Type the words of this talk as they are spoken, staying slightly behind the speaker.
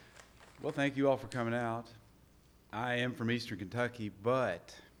Well, thank you all for coming out. I am from Eastern Kentucky,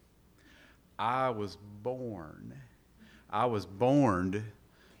 but I was born. I was born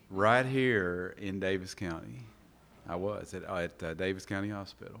right here in Davis County. I was at Davis County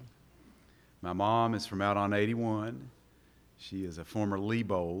Hospital. My mom is from out on 81. She is a former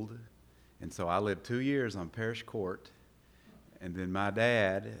Leibold, and so I lived 2 years on Parish Court. And then my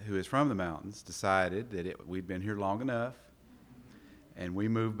dad, who is from the mountains, decided that we'd been here long enough, and we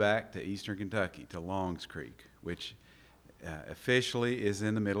moved back to Eastern Kentucky, to Longs Creek, which officially is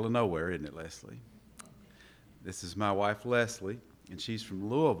in the middle of nowhere, isn't it, Leslie? This is my wife, Leslie, and she's from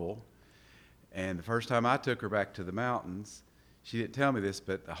Louisville. And the first time I took her back to the mountains, she didn't tell me this,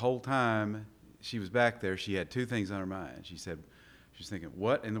 but the whole time she was back there, she had two things on her mind. She said, she was thinking,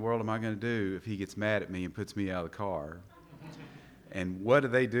 what in the world am I going to do if he gets mad at me and puts me out of the car? And what do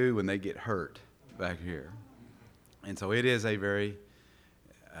they do when they get hurt back here? And so it is a very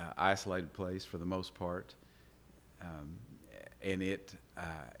isolated place for the most part. And it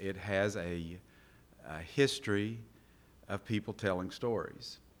has a history of people telling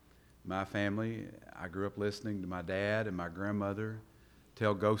stories. My family, I grew up listening to my dad and my grandmother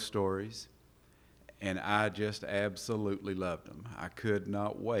tell ghost stories, and I just absolutely loved them. I could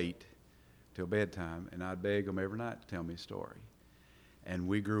not wait till bedtime, and I'd beg them every night to tell me a story. And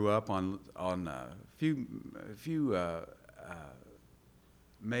we grew up on a few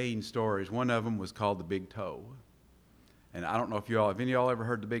main stories. One of them was called the Big Toe. And I don't know if have any of y'all ever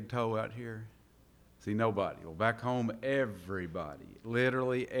heard the Big Toe out here? See, nobody. Well, back home, everybody,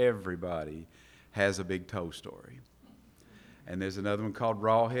 literally everybody, has a Big Toe story. And there's another one called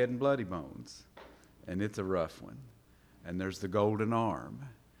Rawhead and Bloody Bones, and it's a rough one. And there's the Golden Arm.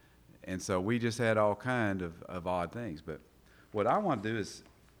 And so we just had all kind of odd things. But what I want to do is,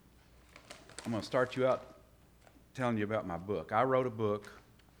 I'm going to start you out telling you about my book. I wrote a book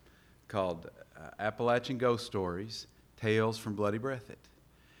called Appalachian Ghost Stories, Tales from Bloody Breathitt.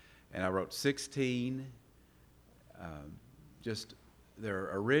 And I wrote 16, they're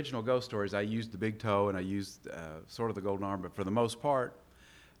original ghost stories. I used the Big Toe and I used sort of the Golden Arm, but for the most part,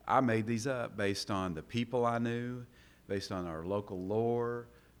 I made these up based on the people I knew, based on our local lore,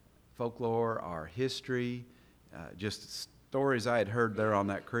 folklore, our history, just stories I had heard there on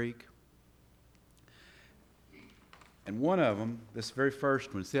that creek. And one of them, this very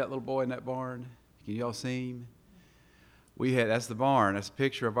first one, see that little boy in that barn? Can y'all see him? That's the barn. That's a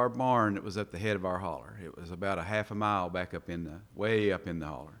picture of our barn that was at the head of our holler. It was about a half a mile back way up in the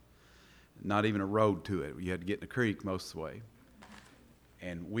holler. Not even a road to it. You had to get in the creek most of the way.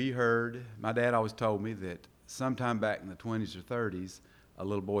 And we heard, my dad always told me that sometime back in the 20s or 30s, a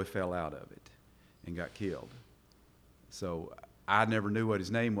little boy fell out of it and got killed. So I never knew what his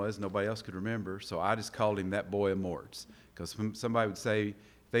name was. Nobody else could remember. So I just called him that boy of Mort's. Because somebody would say, if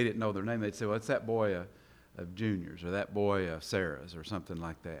they didn't know their name, they'd say, well, it's that boy of Junior's or that boy of Sarah's or something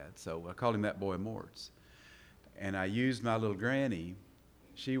like that. So I called him that boy of Mort's. And I used my little granny.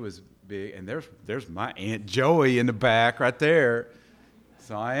 She was big. And there's my Aunt Joey in the back right there.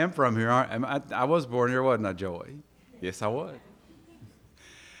 So I am from here. I was born here, wasn't I, Joey? Yes, I was.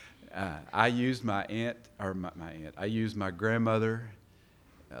 I used I used my grandmother,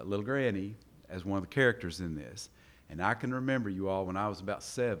 little granny, as one of the characters in this. And I can remember, you all, when I was about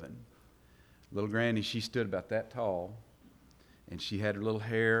 7, little granny, she stood about that tall, and she had her little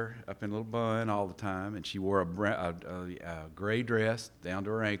hair up in a little bun all the time, and she wore a gray dress down to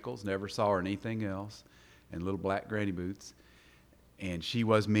her ankles, never saw her in anything else, and little black granny boots. And she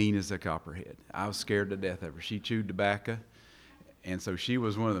was mean as a copperhead. I was scared to death of her. She chewed tobacco. And so she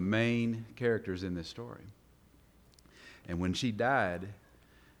was one of the main characters in this story. And when she died,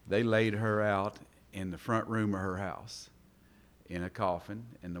 they laid her out in the front room of her house in a coffin,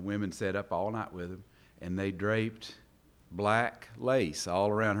 and the women sat up all night with them, and they draped black lace all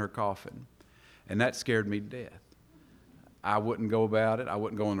around her coffin. And that scared me to death. I wouldn't go about it. I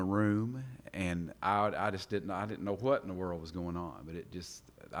wouldn't go in the room, and I didn't know what in the world was going on, but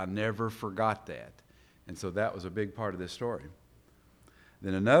I never forgot that. And so that was a big part of this story.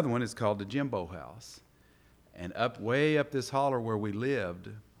 Then another one is called the Jimbo House. And way up this holler where we lived,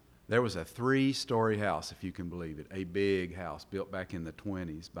 there was a 3-story house, if you can believe it, a big house built back in the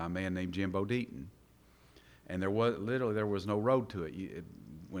 20s by a man named Jerry Deaton. And there was no road to it.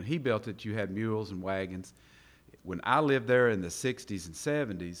 When he built it, you had mules and wagons. When I lived there in the 60s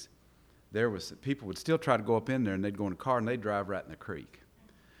and 70s, people would still try to go up in there, and they'd go in a car and they'd drive right in the creek.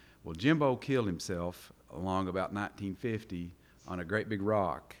 Well, Jimbo killed himself along about 1950 on a great big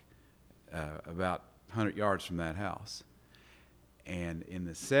rock about 100 yards from that house. And in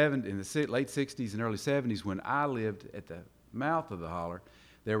the late 60s and early 70s, when I lived at the mouth of the holler,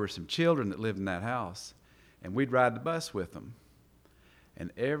 there were some children that lived in that house, and we'd ride the bus with them.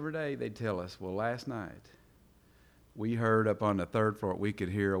 And every day they'd tell us, well, last night we heard up on the third floor, we could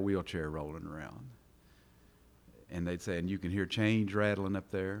hear a wheelchair rolling around. And they'd say, and you can hear chains rattling up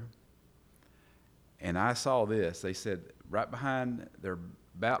there. And I saw this. They said right behind their,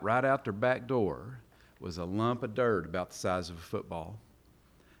 about right out their back door was a lump of dirt about the size of a football.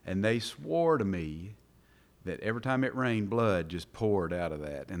 And they swore to me that every time it rained, blood just poured out of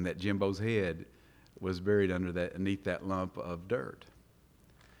that, and that Jimbo's head was buried underneath that lump of dirt.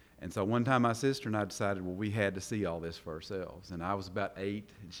 And so one time my sister and I decided, well, we had to see all this for ourselves. And I was about 8,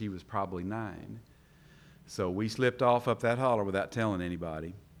 and she was probably 9. So we slipped off up that holler without telling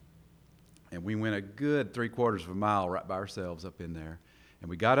anybody. And we went a good 3/4 of a mile right by ourselves up in there. And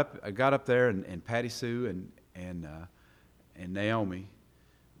we got up there, and Patty Sue and Naomi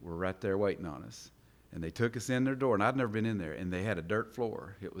were right there waiting on us. And they took us in their door, and I'd never been in there. And they had a dirt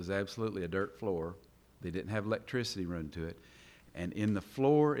floor. It was absolutely a dirt floor. They didn't have electricity run to it. And in the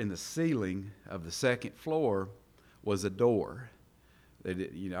floor, in the ceiling of the second floor, was a door. I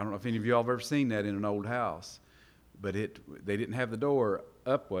don't know if any of y'all have ever seen that in an old house, but they didn't have the door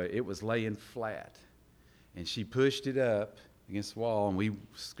up way. It was laying flat. And she pushed it up against the wall, and we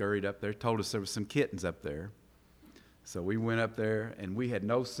scurried up there, told us there was some kittens up there. So we went up there, and we had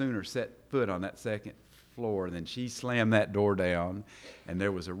no sooner set foot on that second floor than she slammed that door down, and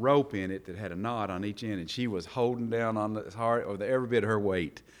there was a rope in it that had a knot on each end, and she was holding down on the hard, or every bit of her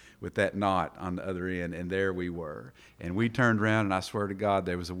weight with that knot on the other end, and there we were. And we turned around, and I swear to God,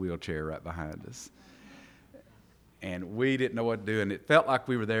 there was a wheelchair right behind us. And we didn't know what to do, and it felt like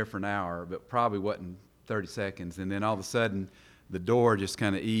we were there for an hour, but probably wasn't 30 seconds. And then all of a sudden, the door just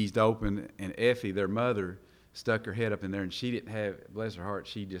kind of eased open, and Effie, their mother, stuck her head up in there, and she didn't have, bless her heart,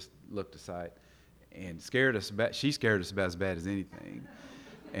 she just looked aside and scared us. She scared us about as bad as anything.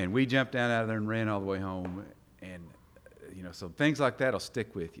 And we jumped down out of there and ran all the way home. And, so things like that will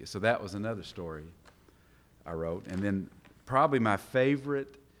stick with you. So that was another story I wrote. And then probably my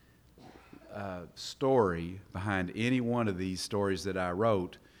favorite story behind any one of these stories that I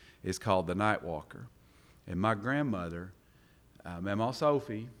wrote is called The Night Walker. And my grandmother, Mama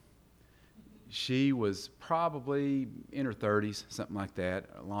Sophie, she was probably in her 30s, something like that,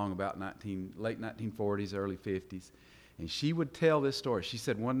 along about late 1940s, early 50s. And she would tell this story. She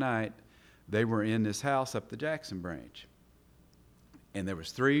said one night they were in this house up the Jackson Branch. And there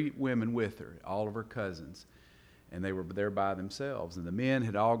was 3 women with her, all of her cousins. And they were there by themselves. And the men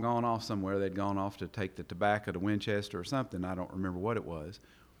had all gone off somewhere. They'd gone off to take the tobacco to Winchester or something. I don't remember what it was.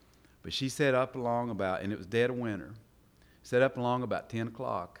 But she sat up along about, and it was dead of winter, sat up along about 10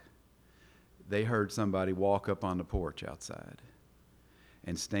 o'clock. They heard somebody walk up on the porch outside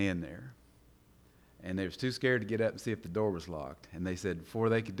and stand there. And they was too scared to get up and see if the door was locked. And they said before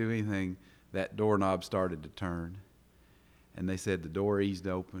they could do anything, that doorknob started to turn. And they said the door eased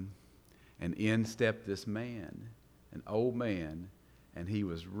open, and in stepped this man, an old man, and he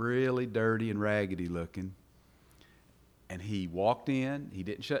was really dirty and raggedy looking. And he walked in. He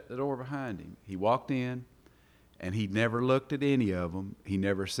didn't shut the door behind him. He walked in. And he never looked at any of them. He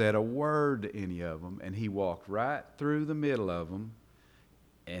never said a word to any of them. And he walked right through the middle of them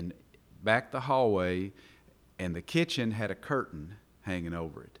and back the hallway. And the kitchen had a curtain hanging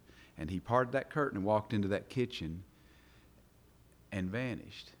over it. And he parted that curtain and walked into that kitchen and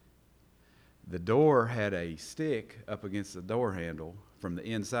vanished. The door had a stick up against the door handle from the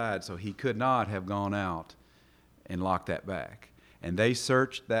inside, so he could not have gone out and locked that back. And they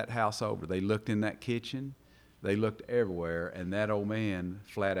searched that house over. They looked in that kitchen. They looked everywhere, and that old man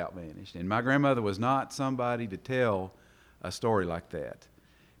flat out vanished. And my grandmother was not somebody to tell a story like that.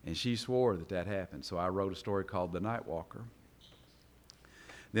 And she swore that happened. So I wrote a story called The Night Walker.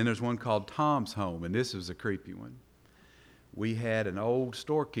 Then there's one called Tom's Home, and this was a creepy one. We had an old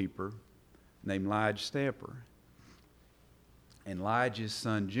storekeeper named Lige Stamper. And Lige's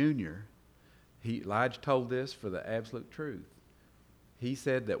son, Junior, Lige told this for the absolute truth. He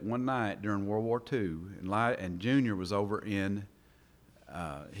said that one night during World War II, and Junior was over in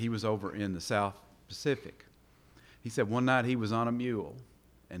the South Pacific. He said one night he was on a mule,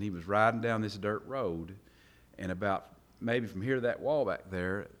 and he was riding down this dirt road, and about maybe from here to that wall back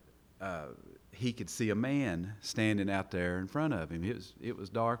there, he could see a man standing out there in front of him. It was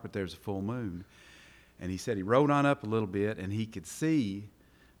dark, but there's a full moon. And he said he rode on up a little bit, and he could see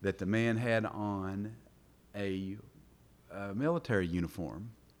that the man had on a military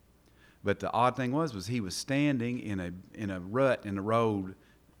uniform. But the odd thing was he was standing in a rut in the road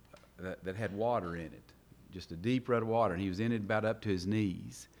that had water in it, just a deep rut of water, and he was in it about up to his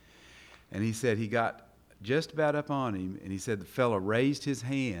knees. And he said he got just about up on him, and he said the fellow raised his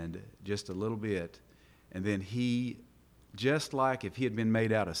hand just a little bit, and then he, just like if he had been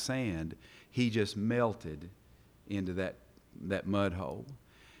made out of sand, he just melted into that mud hole.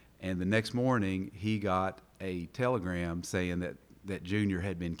 And the next morning, he got a telegram saying that Junior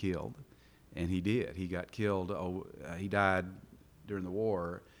had been killed. And he did. He got killed. He died during the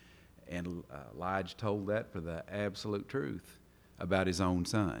war. And Lige told that for the absolute truth about his own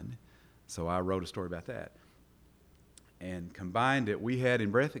son. So I wrote a story about that. And combined it, we had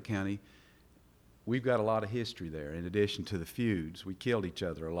in Breathitt County, we've got a lot of history there. In addition to the feuds, we killed each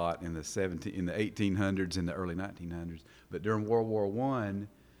other a lot in the 1800s and the early 1900s. But during World War I,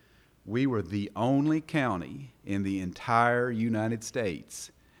 we were the only county in the entire United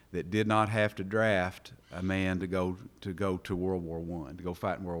States that did not have to draft a man to go to World War I, to go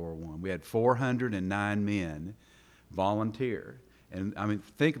fight in World War I. We had 409 men volunteer. And I mean,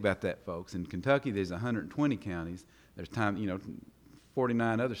 think about that, folks. In Kentucky, there's 120 counties. There's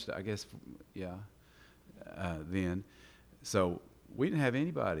 49 other states, I guess, then. So we didn't have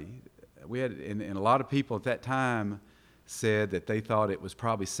anybody. We had, and a lot of people at that time said that they thought it was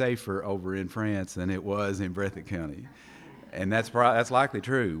probably safer over in France than it was in Breathitt County. And that's likely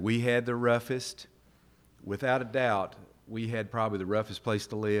true. We had the roughest, without a doubt, we had probably the roughest place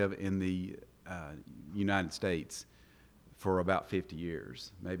to live in the United States for about 50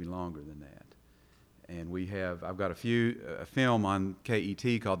 years, maybe longer than that. And I've got a film on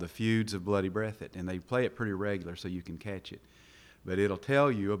KET called The Feuds of Bloody Breathitt, and they play it pretty regular so you can catch it. But it'll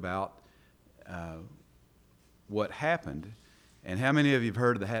tell you about what happened. And how many of you have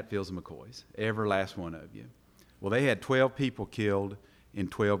heard of the Hatfields and McCoys? Every last one of you. Well, they had 12 people killed in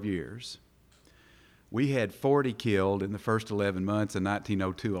 12 years. We had 40 killed in the first 11 months of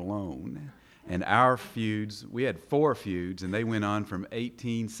 1902 alone. And our feuds, we had 4 feuds, and they went on from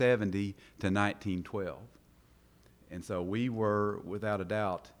 1870 to 1912. And so we were, without a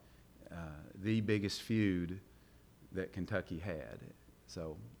doubt, the biggest feud that Kentucky had.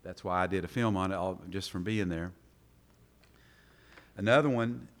 So that's why I did a film on it, just from being there. Another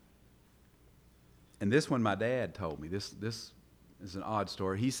one, and this one my dad told me. This is an odd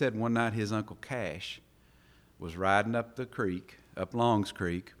story. He said one night his Uncle Cash was riding up the creek, up Longs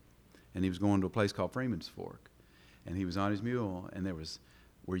Creek, and he was going to a place called Freeman's Fork. And he was on his mule, and there was,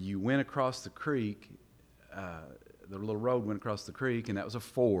 where you went across the creek, the little road went across the creek, and that was a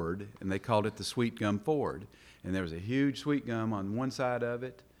ford, and they called it the Sweet Gum Ford. And there was a huge sweet gum on one side of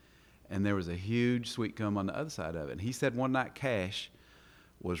it, and there was a huge sweet gum on the other side of it. And he said one night Cash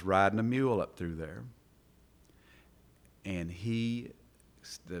was riding a mule up through there, and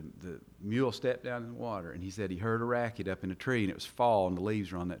the mule stepped down in the water, and he said he heard a racket up in a tree, and it was fall, and the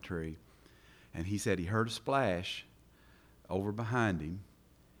leaves were on that tree. And he said he heard a splash over behind him,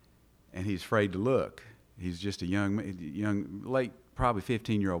 and he's afraid to look. He's just a young, late, probably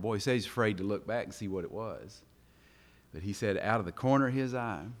 15-year-old boy. He said he's afraid to look back and see what it was. But he said out of the corner of his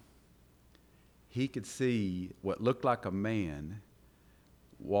eye, he could see what looked like a man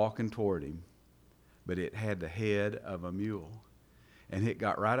walking toward him, but it had the head of a mule. And it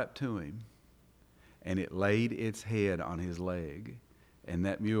got right up to him, and it laid its head on his leg. And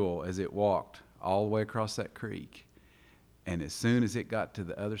that mule, as it walked all the way across that creek, and as soon as it got to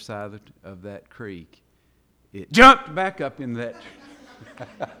the other side of that creek, it jumped back up in that.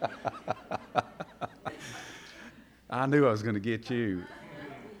 I knew I was going to get you.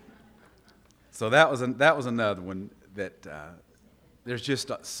 So that was another one that there's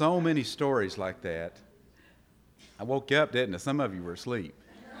just so many stories like that. I woke you up, didn't I? Some of you were asleep.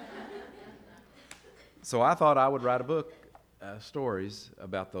 So I thought I would write a book, stories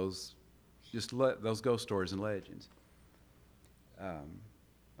about those ghost stories and legends.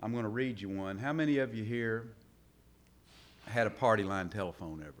 I'm going to read you one. How many of you here had a party line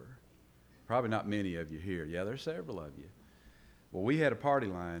telephone ever? Probably not many of you here. Yeah, there's several of you. Well, we had a party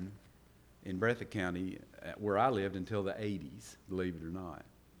line in Breathitt County where I lived until the 80s, believe it or not.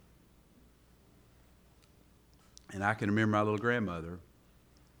 And I can remember my little grandmother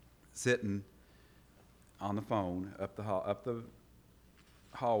sitting on the phone up the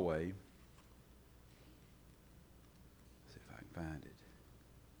hallway. See if I can find it.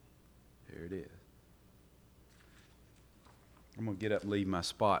 Here it is. I'm going to get up and leave my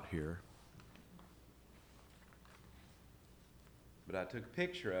spot here. But I took a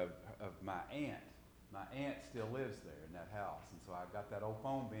picture of my aunt. My aunt still lives there in that house. And so I got that old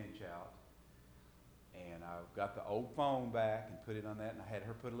phone bench out. And I got the old phone back and put it on that, and I had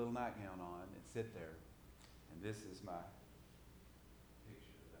her put a little nightgown on and sit there. And this is my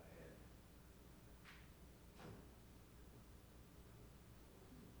picture that I had.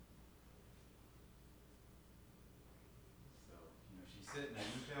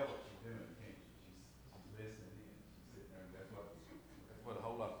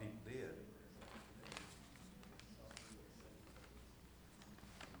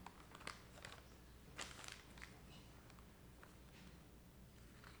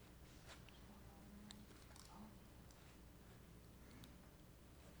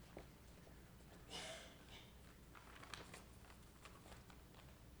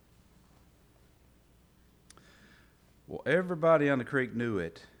 Everybody on the creek knew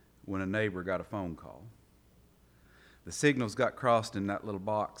it when a neighbor got a phone call. The signals got crossed in that little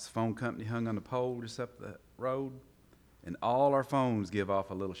box. The phone company hung on the pole just up the road, and all our phones give off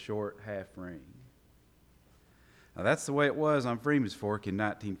a little short half ring. Now that's the way it was on Freeman's Fork in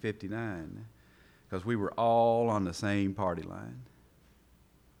 1959, because we were all on the same party line.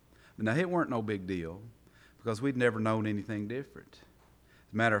 But now it weren't no big deal, because we'd never known anything different.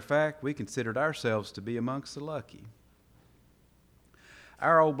 As a matter of fact, we considered ourselves to be amongst the lucky.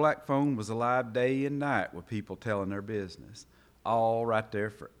 Our old black phone was alive day and night with people telling their business, all right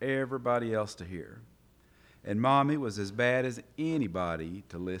there for everybody else to hear. And Mommy was as bad as anybody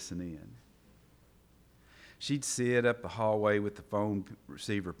to listen in. She'd sit up the hallway with the phone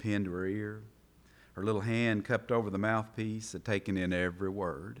receiver pinned to her ear, her little hand cupped over the mouthpiece, taking in every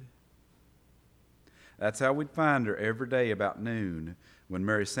word. That's how we'd find her every day about noon when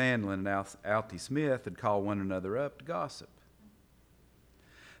Mary Sandlin and Altie Smith had called one another up to gossip.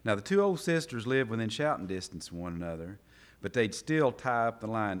 Now, the two old sisters lived within shouting distance of one another, but they'd still tie up the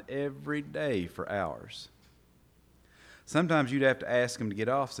line every day for hours. Sometimes you'd have to ask them to get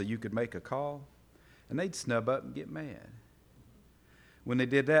off so you could make a call, and they'd snub up and get mad. When they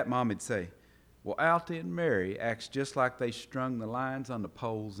did that, Mom'd say, "Well, Altie and Mary acts just like they strung the lines on the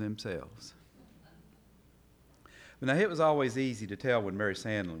poles themselves." But now, it was always easy to tell when Mary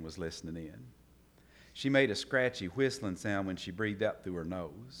Sandlin was listening in. She made a scratchy whistling sound when she breathed out through her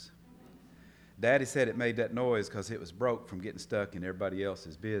nose. Daddy said it made that noise because it was broke from getting stuck in everybody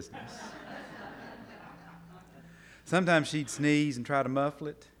else's business. Sometimes she'd sneeze and try to muffle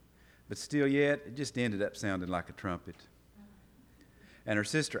it, but still yet, it just ended up sounding like a trumpet. And her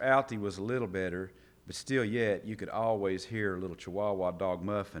sister Altie was a little better, but still yet, you could always hear a little Chihuahua dog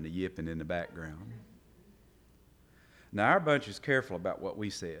Muffin yipping in the background. Now, our bunch was careful about what we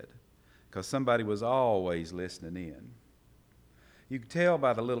said, because somebody was always listening in. You could tell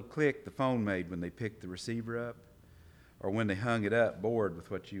by the little click the phone made when they picked the receiver up, or when they hung it up, bored with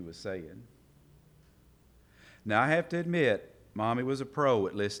what you was saying. Now, I have to admit, Mommy was a pro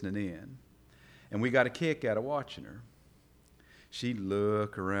at listening in, and we got a kick out of watching her. She'd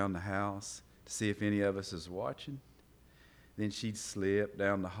look around the house to see if any of us was watching. Then she'd slip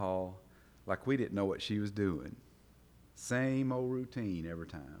down the hall like we didn't know what she was doing. Same old routine every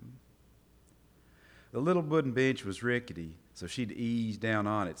time. The little wooden bench was rickety, so she'd ease down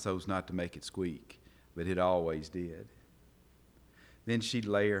on it so as not to make it squeak, but it always did. Then she'd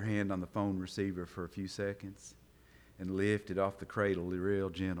lay her hand on the phone receiver for a few seconds and lift it off the cradle real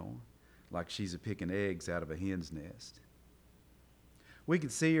gentle, like she's a-picking eggs out of a hen's nest. We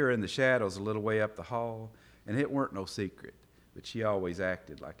could see her in the shadows a little way up the hall, and it weren't no secret, but she always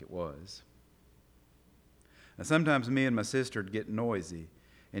acted like it was. Now, sometimes me and my sister'd get noisy,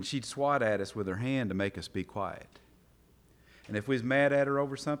 and she'd swat at us with her hand to make us be quiet. And if we was mad at her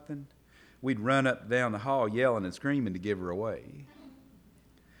over something, we'd run up and down the hall yelling and screaming to give her away.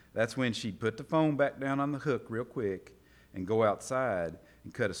 That's when she'd put the phone back down on the hook real quick and go outside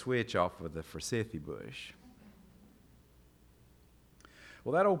and cut a switch off of the forsythia bush.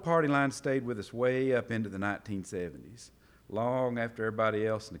 Well, that old party line stayed with us way up into the 1970s, long after everybody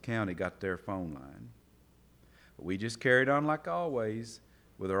else in the county got their phone line. But we just carried on like always,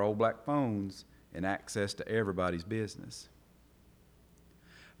 with our old black phones and access to everybody's business.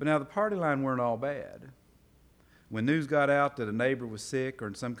 But now the party line weren't all bad. When news got out that a neighbor was sick or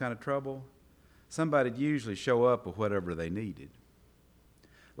in some kind of trouble, somebody'd usually show up with whatever they needed.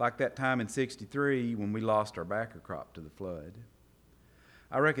 Like that time in '63 when we lost our backer crop to the flood.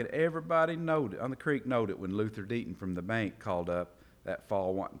 I reckon everybody on the creek knowed it when Luther Deaton from the bank called up that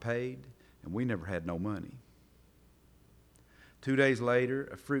fall wanting paid, and we never had no money. 2 days later,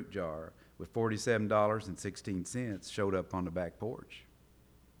 a fruit jar with $47.16 showed up on the back porch.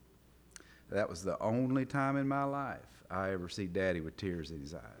 That was the only time in my life I ever see Daddy with tears in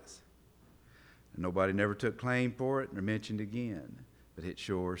his eyes. And nobody never took claim for it nor mentioned again, but it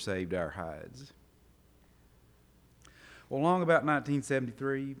sure saved our hides. Well, along about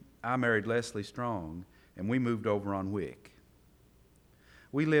 1973, I married Leslie Strong, and we moved over on Wick.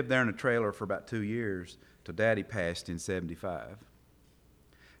 We lived there in a trailer for about 2 years till Daddy passed in '75.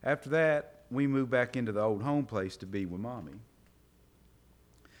 After that, we moved back into the old home place to be with Mommy.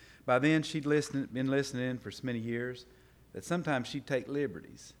 By then, she'd been listening in for so many years that sometimes she'd take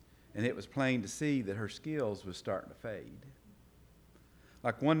liberties, and it was plain to see that her skills was starting to fade.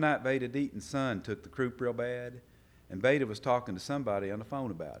 Like one night, Beta Deaton's son took the croup real bad, and Beta was talking to somebody on the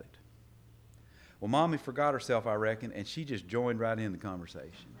phone about it. Well, Mommy forgot herself, I reckon, and she just joined right in the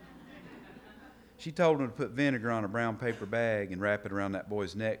conversation. She told him to put vinegar on a brown paper bag and wrap it around that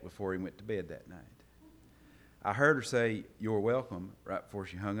boy's neck before he went to bed that night. I heard her say, "You're welcome," right before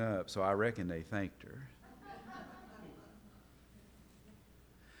she hung up, so I reckon they thanked her.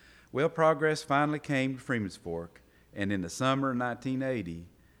 Well, progress finally came to Freeman's Fork, and in the summer of 1980,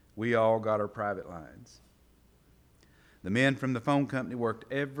 we all got our private lines. The men from the phone company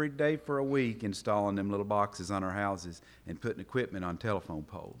worked every day for a week installing them little boxes on our houses and putting equipment on telephone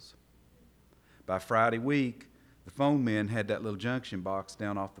poles. By Friday week, the phone men had that little junction box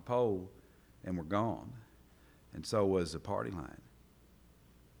down off the pole and were gone, and so was the party line.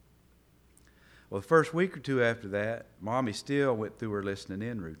 Well, the first week or two after that, Mommy still went through her listening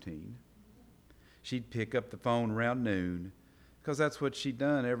in routine. She'd pick up the phone around noon, because that's what she'd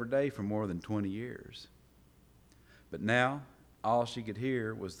done every day for more than 20 years. But now, all she could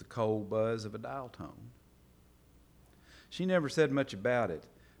hear was the cold buzz of a dial tone. She never said much about it,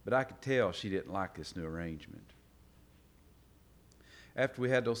 but I could tell she didn't like this new arrangement. After we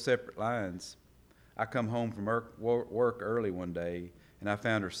had those separate lines, I come home from work early one day, and I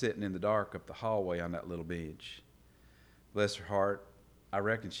found her sitting in the dark up the hallway on that little bench. Bless her heart, I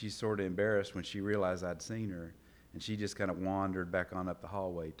reckon she's sort of embarrassed when she realized I'd seen her, and she just kind of wandered back on up the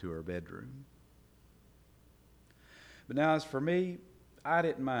hallway to her bedroom. But now, as for me, I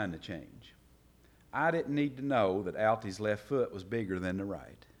didn't mind the change. I didn't need to know that Altie's left foot was bigger than the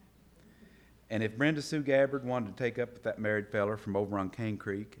right. And if Brenda Sue Gabbard wanted to take up with that married feller from over on Cane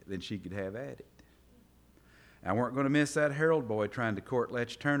Creek, then she could have at it. I weren't going to miss that Harold boy trying to court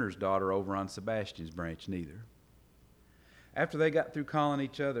Letch Turner's daughter over on Sebastian's branch neither. After they got through calling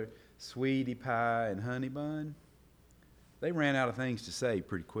each other Sweetie Pie and Honey Bun, they ran out of things to say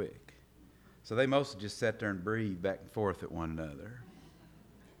pretty quick. So they mostly just sat there and breathed back and forth at one another.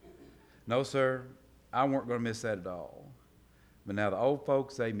 No, sir, I weren't going to miss that at all. But now the old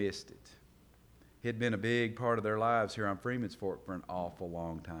folks, they missed it. It had been a big part of their lives here on Freeman's Fork for an awful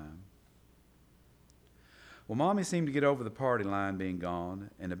long time. Well, Mommy seemed to get over the party line being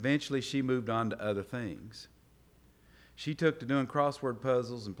gone, and eventually she moved on to other things. She took to doing crossword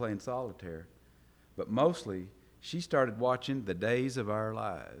puzzles and playing solitaire, but mostly she started watching The Days of Our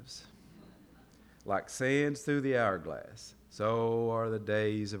Lives. Like sands through the hourglass, so are the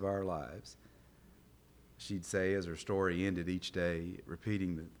days of our lives, she'd say as her story ended each day,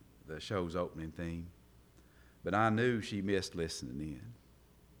 repeating the show's opening theme. But I knew she missed listening in.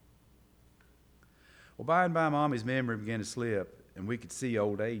 Well, by and by, Mommy's memory began to slip, and we could see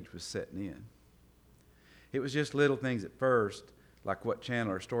old age was setting in. It was just little things at first, like what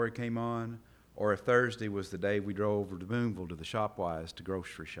channel our story came on, or if Thursday was the day we drove over to Boonville to the Shopwise to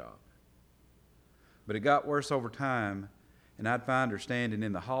grocery shop. But it got worse over time, and I'd find her standing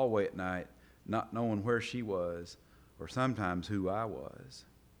in the hallway at night, not knowing where she was, or sometimes who I was.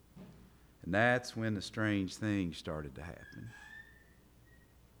 And that's when the strange things started to happen.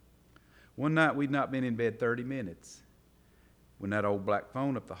 One night we'd not been in bed 30 minutes when that old black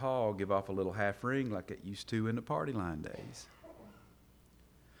phone up the hall give off a little half ring like it used to in the party line days.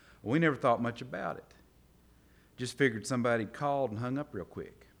 Well, we never thought much about it. Just figured somebody'd called and hung up real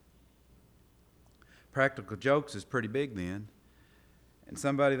quick. Practical jokes is pretty big then, and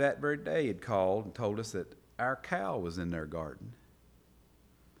somebody that very day had called and told us that our cow was in their garden.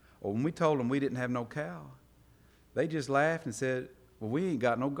 Well, when we told them we didn't have no cow, they just laughed and said, "Well, we ain't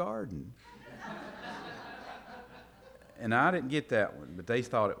got no garden." And I didn't get that one, but they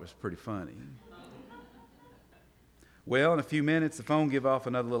thought it was pretty funny. Well, in a few minutes, the phone gave off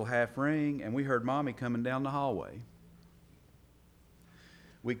another little half ring, and we heard Mommy coming down the hallway.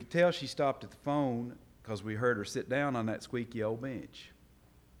 We could tell she stopped at the phone because we heard her sit down on that squeaky old bench.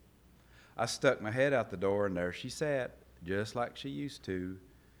 I stuck my head out the door, and there she sat, just like she used to,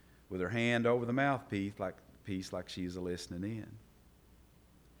 with her hand over the mouthpiece like she was listening in.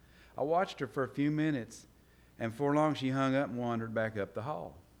 I watched her for a few minutes, and before long she hung up and wandered back up the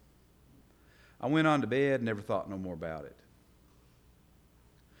hall. I went on to bed and never thought no more about it.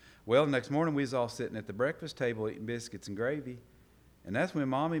 Well, the next morning we was all sitting at the breakfast table eating biscuits and gravy, and that's when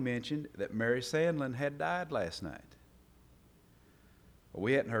Mommy mentioned that Mary Sandlin had died last night. Well,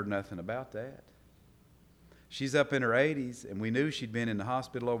 we hadn't heard nothing about that. She's up in her 80s, and we knew she'd been in the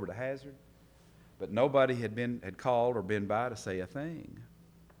hospital over to Hazard, but nobody had called or been by to say a thing.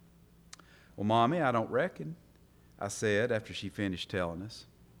 "Well, Mommy, I don't reckon," I said after she finished telling us.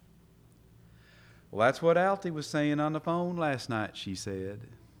 "Well, that's what Altie was saying on the phone last night," she said.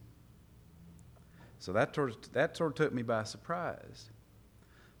 So that sort of took me by surprise.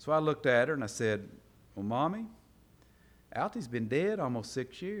 So I looked at her and I said, "Well, Mommy, Altie's been dead almost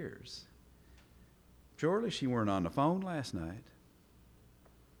 6 years. Surely she weren't on the phone last night."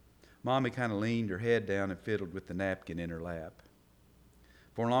 Mommy kind of leaned her head down and fiddled with the napkin in her lap.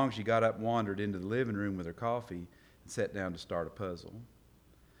 Before long, she got up and wandered into the living room with her coffee and sat down to start a puzzle.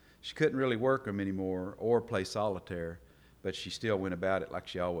 She couldn't really work them anymore or play solitaire, but she still went about it like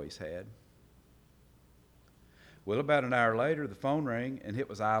she always had. Well, about an hour later, the phone rang, and it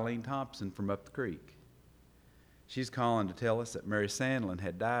was Eileen Thompson from up the creek. She's calling to tell us that Mary Sandlin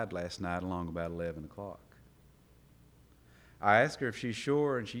had died last night along about 11 o'clock. I asked her if she's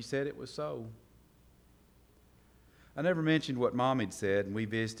sure, and she said it was so. I never mentioned what Mom had said, and we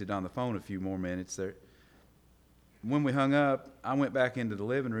visited on the phone a few more minutes there. When we hung up, I went back into the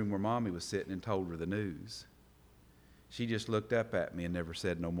living room where Mommy was sitting and told her the news. She just looked up at me and never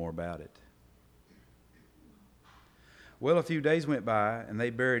said no more about it. Well, a few days went by, and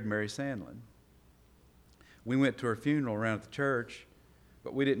they buried Mary Sandlin. We went to her funeral around at the church,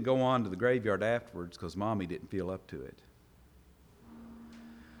 but we didn't go on to the graveyard afterwards because Mommy didn't feel up to it.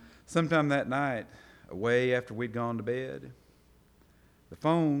 Sometime that night, away after we'd gone to bed, the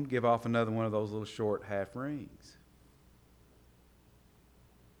phone gave off another one of those little short half rings.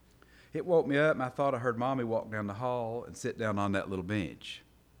 It woke me up, and I thought I heard Mommy walk down the hall and sit down on that little bench.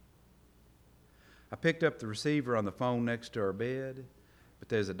 I picked up the receiver on the phone next to our bed, but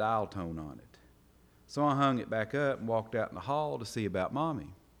there's a dial tone on it. So I hung it back up and walked out in the hall to see about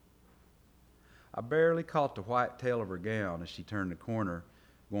Mommy. I barely caught the white tail of her gown as she turned the corner,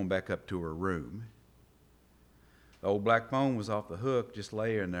 going back up to her room. The old black phone was off the hook, just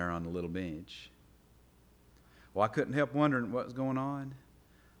laying there on the little bench. Well, I couldn't help wondering what was going on,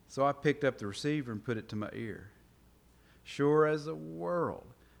 so I picked up the receiver and put it to my ear. Sure as the world,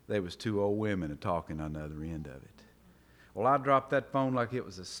 there was two old women a-talking on the other end of it. Well, I dropped that phone like it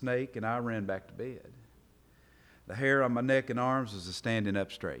was a snake, and I ran back to bed. The hair on my neck and arms was standing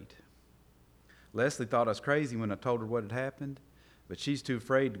up straight. Leslie thought I was crazy when I told her what had happened, but she's too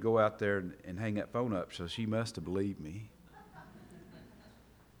afraid to go out there and hang that phone up, so she must have believed me.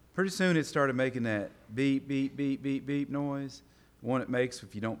 Pretty soon it started making that beep, beep, beep, beep, beep noise, the one it makes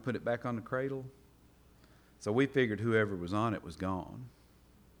if you don't put it back on the cradle. So we figured whoever was on it was gone.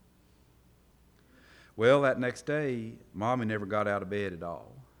 Well, that next day, Mommy never got out of bed at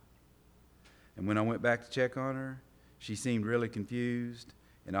all. And when I went back to check on her, she seemed really confused,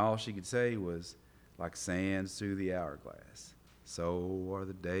 and all she could say was, like sands through the hourglass, so are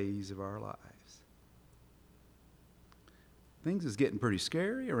the days of our lives. Things is getting pretty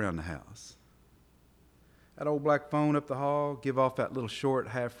scary around the house. That old black phone up the hall give off that little short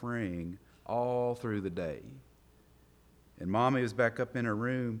half ring all through the day. And Mommy was back up in her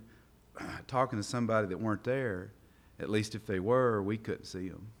room talking to somebody that weren't there. At least if they were, we couldn't see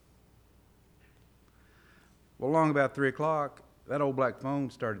them. Well, along about 3 o'clock, that old black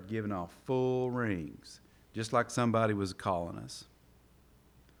phone started giving off full rings, just like somebody was calling us.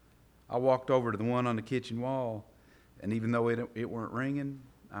 I walked over to the one on the kitchen wall, and even though it weren't ringing,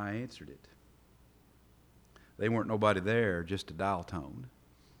 I answered it. They weren't nobody there, just a dial tone.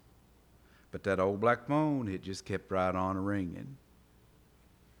 But that old black phone, it just kept right on ringing.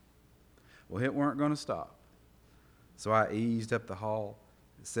 Well, it weren't going to stop. So I eased up the hall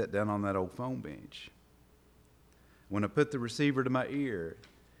and sat down on that old phone bench. When I put the receiver to my ear,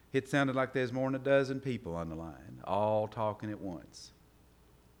 it sounded like there's more than a dozen people on the line, all talking at once.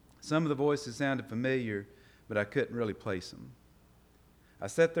 Some of the voices sounded familiar, but I couldn't really place them. I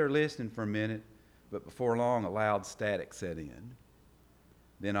sat there listening for a minute, but before long, a loud static set in.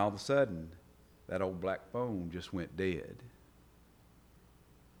 Then all of a sudden, that old black phone just went dead.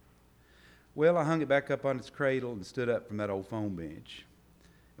 Well, I hung it back up on its cradle and stood up from that old phone bench.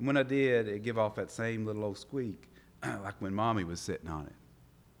 And when I did, it gave off that same little old squeak, like when Mommy was sitting on it.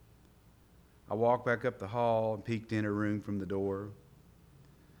 I walked back up the hall and peeked in her room from the door.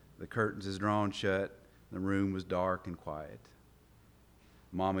 The curtains is drawn shut. The room was dark and quiet.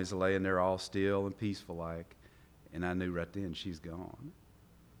 Mommy's laying there all still and peaceful like, and I knew right then she's gone.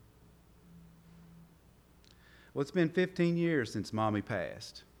 Well, it's been 15 years since Mommy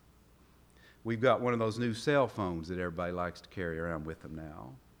passed. We've got one of those new cell phones that everybody likes to carry around with them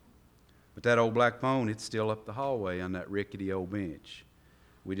now. But that old black phone, it's still up the hallway on that rickety old bench.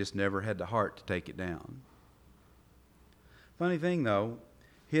 We just never had the heart to take it down. Funny thing, though,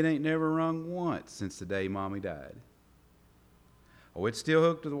 it ain't never rung once since the day Mommy died. Oh, it's still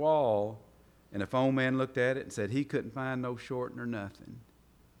hooked to the wall, and the phone man looked at it and said he couldn't find no shorting or nothing.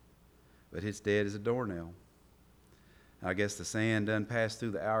 But it's dead as a doornail. I guess the sand done passed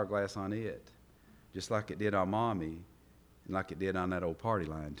through the hourglass on it, just like it did on Mommy, and like it did on that old party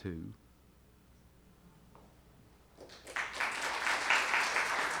line, too.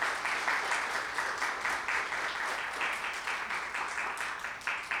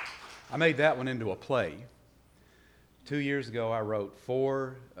 I made that one into a play. 2 years ago, I wrote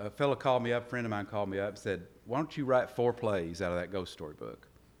four. A fellow called me up, a friend of mine called me up and said, why don't you write 4 plays out of that ghost story book?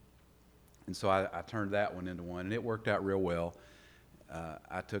 And so I turned that one into one, and it worked out real well.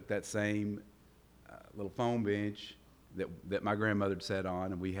 I took that same little foam bench that my grandmother had sat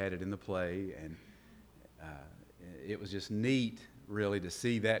on, and we had it in the play, and it was just neat, really, to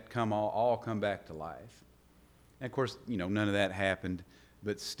see that all come back to life. And of course, none of that happened,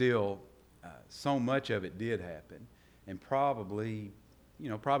 but still, so much of it did happen, and probably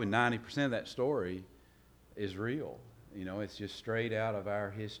 90% of that story is real. It's just straight out of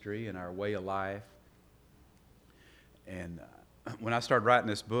our history and our way of life. And when I started writing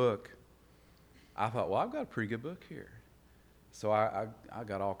this book, I thought, well, I've got a pretty good book here. So I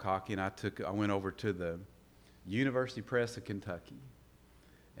got all cocky, and I went over to the University Press of Kentucky,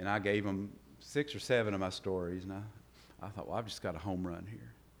 and I gave them 6 or 7 of my stories, and I thought, well, I've just got a home run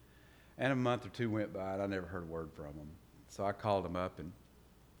here. And a month or 2 went by, and I never heard a word from them. So I called them up, and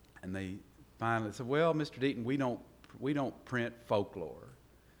they finally said, well, Mr. Deaton, we don't print folklore.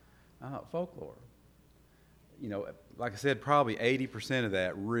 I thought, folklore? Like I said, probably 80% of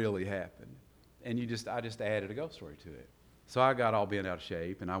that really happened. And I just added a ghost story to it. So I got all bent out of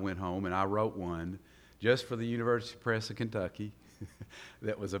shape, and I went home, and I wrote one just for the University Press of Kentucky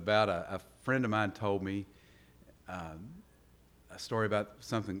that was about a friend of mine told me a story about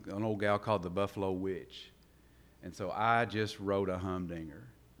an old gal called the Buffalo Witch. And so I just wrote a humdinger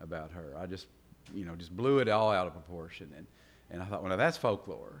about her. I just blew it all out of proportion. And I thought, well, now that's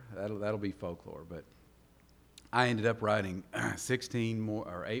folklore. That'll be folklore. But I ended up writing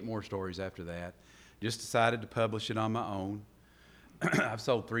 8 more stories after that. Just decided to publish it on my own. I've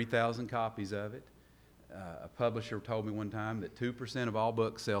sold 3,000 copies of it. A publisher told me one time that 2% of all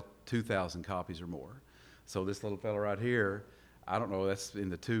books sell 2,000 copies or more. So this little fella right here, I don't know, that's in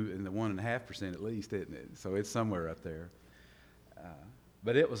the 1.5% at least, isn't it? So it's somewhere up there.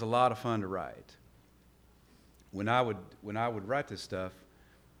 But it was a lot of fun to write. When I would write this stuff,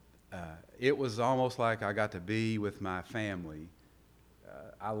 it was almost like I got to be with my family.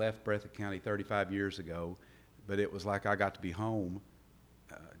 I left Breathitt County 35 years ago, but it was like I got to be home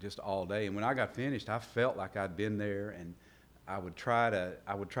just all day. And when I got finished, I felt like I'd been there, and I would try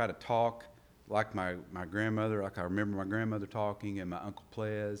to talk like my grandmother, like I remember my grandmother talking, and my Uncle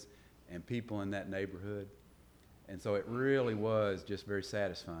Ples, and people in that neighborhood. And so it really was just very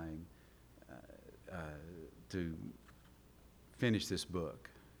satisfying to finish this book.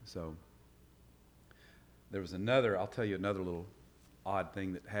 So there was I'll tell you another little odd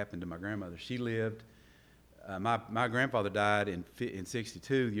thing that happened to my grandmother. She lived, my grandfather died in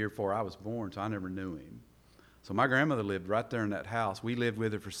 62, the year before I was born, so I never knew him. So my grandmother lived right there in that house. We lived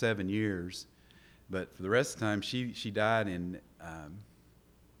with her for 7 years, but for the rest of the time, she died in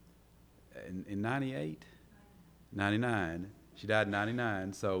 98, 99. She died in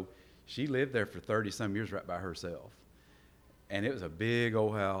 99, so she lived there for 30-some years right by herself. And it was a big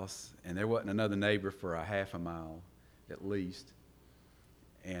old house, and there wasn't another neighbor for a half a mile at least.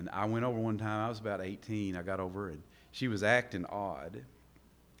 And I went over one time, I was about 18, I got over, and she was acting odd.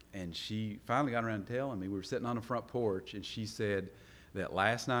 And she finally got around to telling me, we were sitting on the front porch, and she said that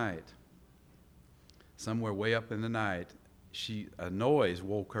last night, somewhere way up in the night, a noise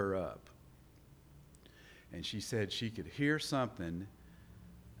woke her up. And she said she could hear something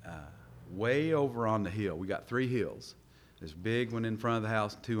way over on the hill. We got 3 hills. This big one in front of the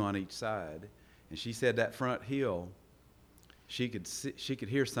house, 2 on each side. And she said that front hill, she could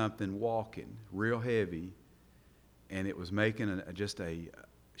hear something walking real heavy, and it was making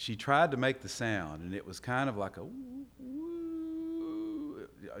she tried to make the sound, and it was kind of like a woo.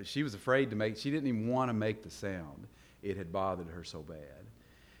 She was afraid she didn't even want to make the sound. It had bothered her so bad.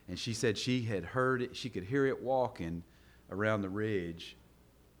 And she said she had heard it, she could hear it walking around the ridge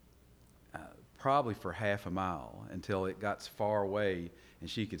probably for half a mile until it got far away, and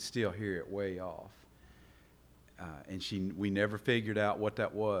she could still hear it way off. And we never figured out what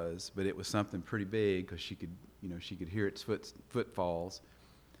that was, but it was something pretty big because she could hear its footfalls.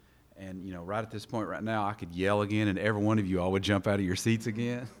 And right at this point right now, I could yell again, and every one of you all would jump out of your seats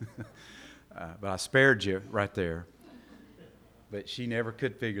again. But I spared you right there. But she never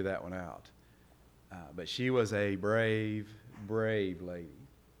could figure that one out. But she was a brave, brave lady.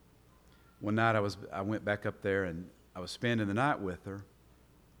 One night I went back up there, and I was spending the night with her,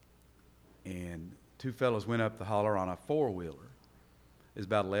 and 2 fellows went up the holler on a 4-wheeler. It was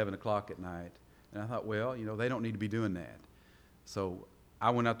about 11 o'clock at night. And I thought, well, they don't need to be doing that. So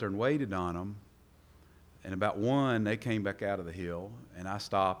I went out there and waited on them. And about 1, they came back out of the hill, and I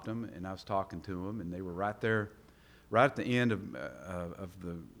stopped them, and I was talking to them, and they were right there, right at the end of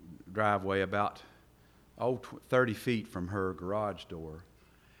the driveway, about 30 feet from her garage door.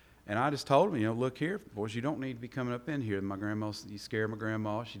 And I just told them, look here, boys, you don't need to be coming up in here. You scare my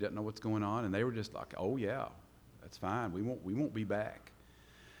grandma. She doesn't know what's going on. And they were just like, oh, yeah, that's fine. We won't be back.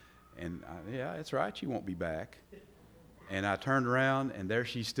 And yeah, that's right, you won't be back. And I turned around, and there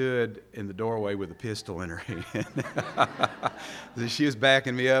she stood in the doorway with a pistol in her hand. She was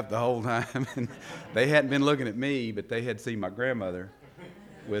backing me up the whole time. And they hadn't been looking at me, but they had seen my grandmother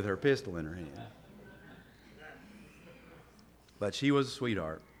with her pistol in her hand. But she was a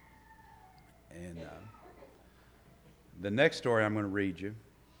sweetheart. And the next story I'm going to read you,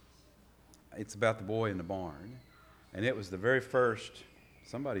 it's about the boy in the barn. And it was the very first,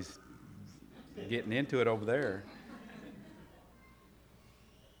 somebody's getting into it over there.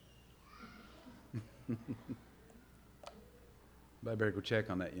 I better go check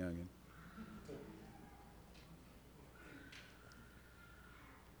on that youngin'.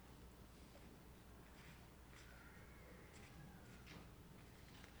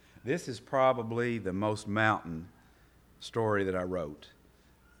 This is probably the most mountain story that I wrote.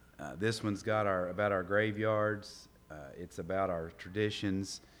 This one's got about our graveyards. It's about our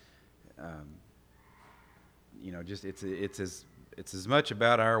traditions. It's as much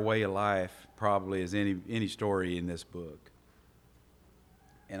about our way of life probably as any story in this book.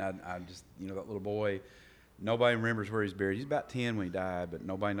 And I just, that little boy, nobody remembers where he's buried. He's about 10 when he died, but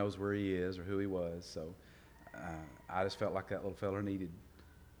nobody knows where he is or who he was. So I just felt like that little fella needed,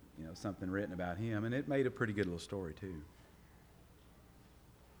 something written about him, and it made a pretty good little story too.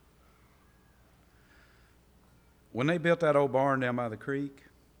 When they built that old barn down by the creek,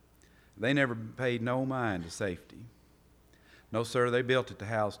 they never paid no mind to safety. No, sir, they built it to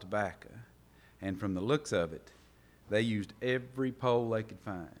house tobacco, and from the looks of it, they used every pole they could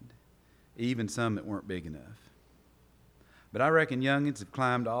find, even some that weren't big enough. But I reckon youngins have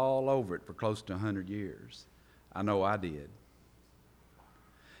climbed all over it for close to 100 years. I know I did.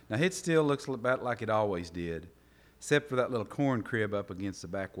 Now, it still looks about like it always did, except for that little corn crib up against the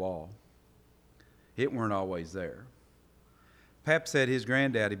back wall. It weren't always there. Pap said his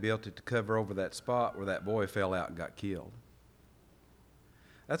granddaddy built it to cover over that spot where that boy fell out and got killed.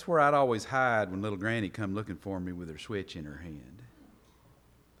 That's where I'd always hide when little Granny come looking for me with her switch in her hand.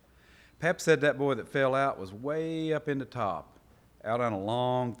 Pap said that boy that fell out was way up in the top, out on a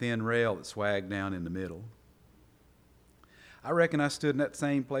long, thin rail that swagged down in the middle. I reckon I stood in that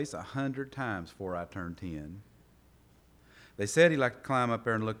same place 100 times before I turned 10. They said he liked to climb up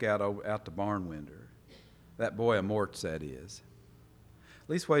there and look out the barn window. That boy of Mort's, that is.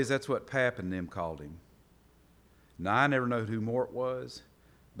 Leastways, that's what Pap and them called him. Now, I never knew who Mort was,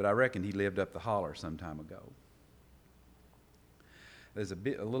 but I reckon he lived up the holler some time ago. There's a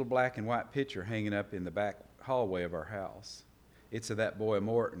little black and white picture hanging up in the back hallway of our house. It's of that boy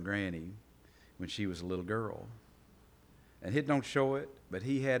Mort and Granny when she was a little girl. And it don't show it, but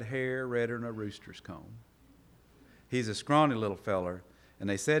he had hair redder than a rooster's comb. He's a scrawny little feller, and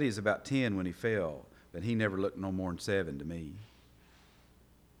they said he was about 10 when he fell, but he never looked no more than 7 to me.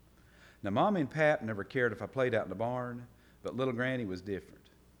 Now, Mommy and Pap never cared if I played out in the barn, but little Granny was different.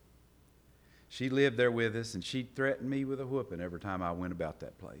 She lived there with us, and she'd threaten me with a whooping every time I went about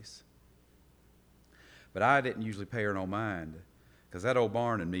that place. But I didn't usually pay her no mind, because that old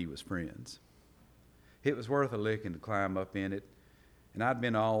barn and me was friends. It was worth a licking to climb up in it, and I'd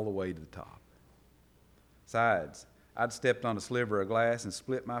been all the way to the top. Besides, I'd stepped on a sliver of glass and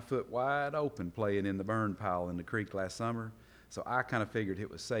split my foot wide open playing in the burn pile in the creek last summer, so I kind of figured it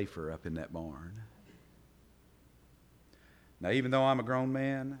was safer up in that barn. Now, even though I'm a grown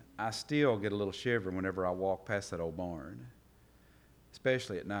man, I still get a little shiver whenever I walk past that old barn,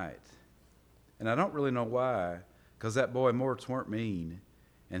 especially at night. And I don't really know why, because that boy Mort's weren't mean,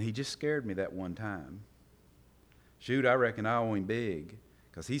 and he just scared me that one time. Shoot, I reckon I owe him big,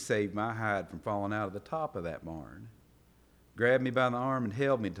 because he saved my hide from falling out of the top of that barn. Grabbed me by the arm and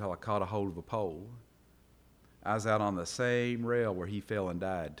held me until I caught a hold of a pole. I was out on the same rail where he fell and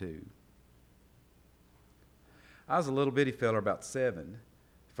died, too. I was a little bitty feller about 7,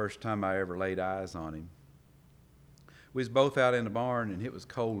 the first time I ever laid eyes on him. We was both out in the barn, and it was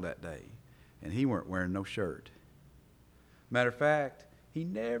cold that day, and he weren't wearing no shirt. Matter of fact, he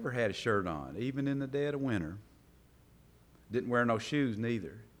never had a shirt on, even in the dead of winter. Didn't wear no shoes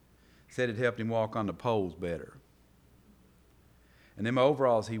neither. Said it helped him walk on the poles better. And them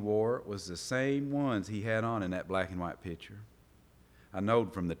overalls he wore was the same ones he had on in that black and white picture. I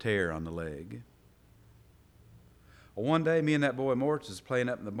knowed from the tear on the leg. Well, one day, me and that boy Mortz was playing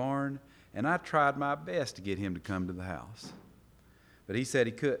up in the barn, and I tried my best to get him to come to the house. But he said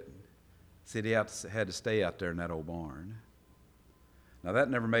he couldn't. Said he had to stay out there in that old barn. Now, that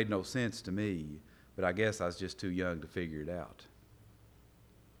never made no sense to me, but I guess I was just too young to figure it out.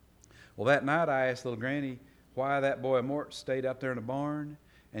 Well, that night I asked little Granny why that boy Mort stayed out there in the barn,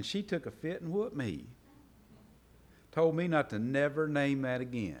 and she took a fit and whooped me. Told me not to never name that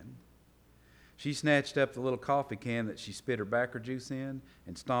again. She snatched up the little coffee can that she spit her backer juice in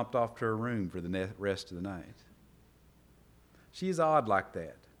and stomped off to her room for the rest of the night. She's odd like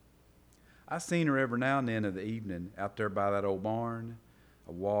that. I seen her every now and then of the evening out there by that old barn,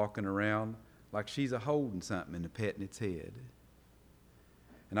 a-walking around like she's a-holding something and a-petting its head.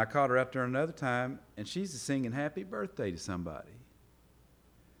 And I caught her out there another time, and she's a-singing happy birthday to somebody.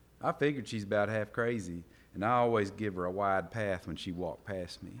 I figured she's about half crazy, and I always give her a wide path when she walked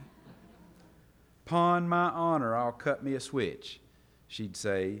past me. "'Pon my honor, I'll cut me a switch," she'd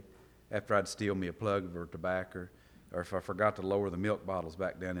say after I'd steal me a plug of her tobacco, or if I forgot to lower the milk bottles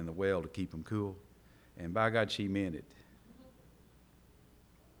back down in the well to keep them cool. And by God, she meant it.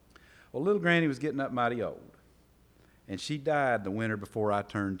 Well, little Granny was getting up mighty old, and she died the winter before I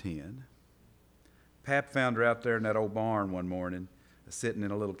turned 10. Pap found her out there in that old barn one morning, sitting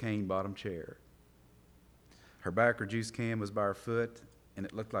in a little cane-bottom chair. Her backer juice can was by her foot, and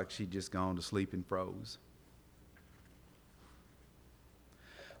it looked like she'd just gone to sleep and froze.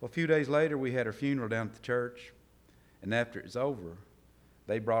 Well, a few days later, we had her funeral down at the church, and after it was over,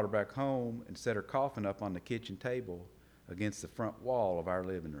 they brought her back home and set her coffin up on the kitchen table against the front wall of our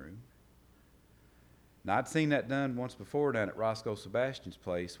living room. Now, I'd seen that done once before down at Roscoe Sebastian's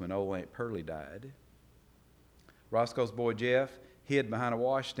place when old Aunt Pearlie died. Roscoe's boy Jeff hid behind a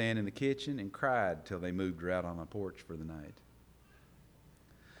washstand in the kitchen and cried till they moved her out on the porch for the night.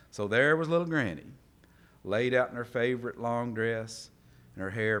 So there was little Granny, laid out in her favorite long dress and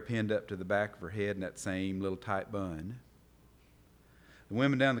her hair pinned up to the back of her head in that same little tight bun. The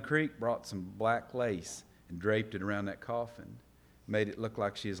women down the creek brought some black lace and draped it around that coffin, made it look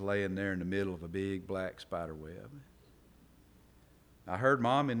like she was laying there in the middle of a big black spider web. I heard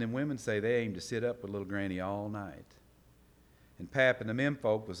Mom and them women say they aimed to sit up with little Granny all night. And Pap and the men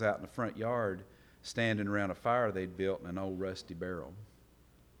folk was out in the front yard standing around a fire they'd built in an old rusty barrel.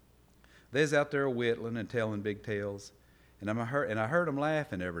 They was out there whittling and telling big tales, and I heard them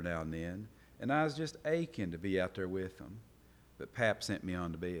laughing every now and then, and I was just aching to be out there with them. But Pap sent me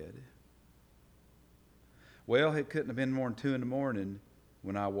on to bed. Well, it couldn't have been more than 2 a.m.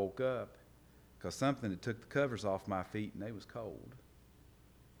 when I woke up, because something had took the covers off my feet and they was cold.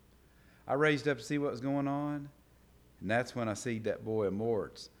 I raised up to see what was going on, and that's when I seen that boy of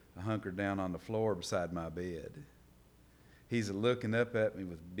Mort's hunkered down on the floor beside my bed. He's looking up at me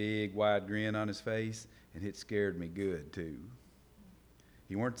with a big, wide grin on his face, and it scared me good, too.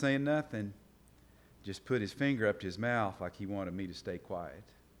 He weren't saying nothing, just put his finger up to his mouth like he wanted me to stay quiet.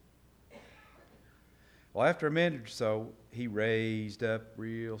 Well, after a minute or so, he raised up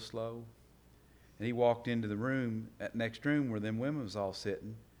real slow, and he walked into the room, that next room where them women was all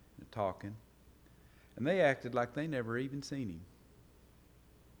sitting and talking, and they acted like they never even seen him.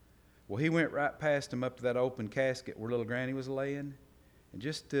 Well, he went right past him up to that open casket where little Granny was laying and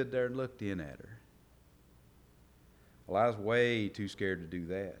just stood there and looked in at her. Well, I was way too scared to do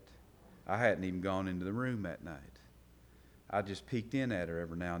that. I hadn't even gone into the room that night. I just peeked in at her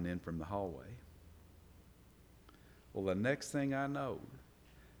every now and then from the hallway. Well, the next thing I knowed,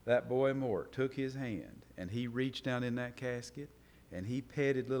 that boy Mort took his hand and he reached down in that casket and he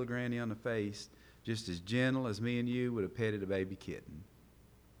petted little Granny on the face just as gentle as me and you would have petted a baby kitten.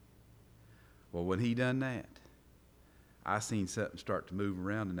 Well, when he done that, I seen something start to move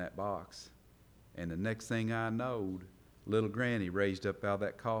around in that box. And the next thing I knowed, little Granny raised up out of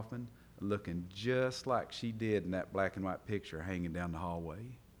that coffin looking just like she did in that black and white picture hanging down the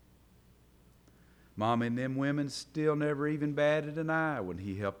hallway. Mom and them women still never even batted an eye when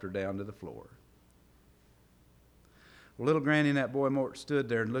he helped her down to the floor. Well, little Granny and that boy Mort stood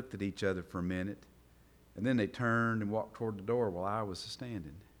there and looked at each other for a minute, and then they turned and walked toward the door while I was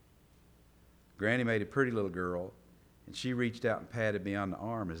standing. Granny made a pretty little girl, and she reached out and patted me on the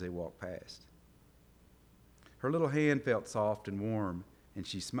arm as they walked past. Her little hand felt soft and warm, and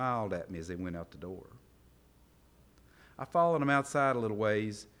she smiled at me as they went out the door. I followed them outside a little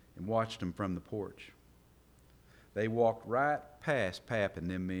ways and watched them from the porch. They walked right past Pap and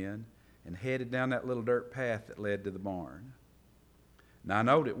them men and headed down that little dirt path that led to the barn. Now, I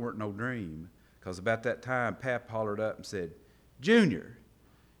knowed it weren't no dream, because about that time, Pap hollered up and said, "Junior,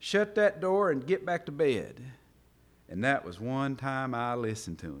 shut that door and get back to bed." And that was one time I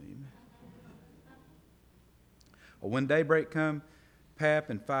listened to him. Well, when daybreak come, Pap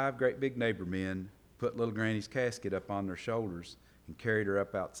and 5 great big neighbor men put little Granny's casket up on their shoulders and carried her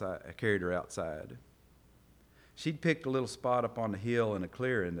outside. She'd picked a little spot up on the hill in a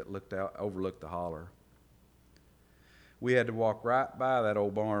clearing that overlooked the holler. We had to walk right by that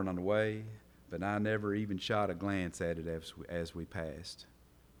old barn on the way, but I never even shot a glance at it as we passed.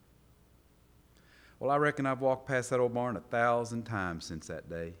 Well, I reckon I've walked past that old barn 1,000 times since that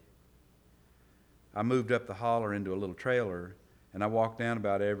day. I moved up the holler into a little trailer, and I walked down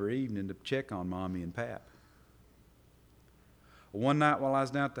about every evening to check on Mommy and Pap. One night while I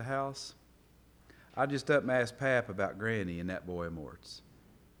was down at the house, I just up and asked Pap about Granny and that boy of Mort's.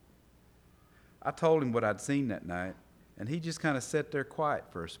 I told him what I'd seen that night, and he just kind of sat there quiet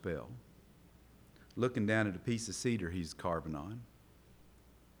for a spell, looking down at a piece of cedar he's carving on.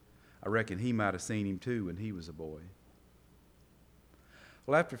 I reckon he might have seen him too when he was a boy.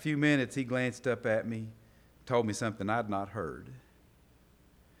 Well, after a few minutes, he glanced up at me, told me something I'd not heard.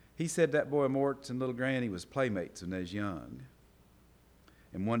 He said that boy Mort's and little Granny was playmates when they was young.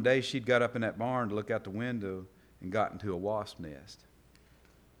 And one day she'd got up in that barn to look out the window and got into a wasp nest.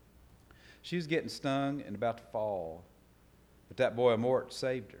 She was getting stung and about to fall, but that boy Mort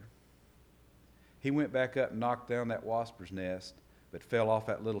saved her. He went back up and knocked down that wasper's nest, but fell off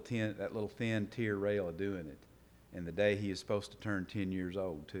that little thin tier rail of doing it, and the day he is supposed to turn 10 years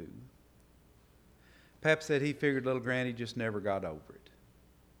old, too. Pap said he figured little Granny just never got over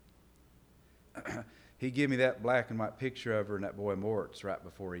it. He gave me that black and white picture of her and that boy Mort's right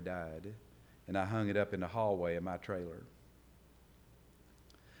before he died, and I hung it up in the hallway of my trailer.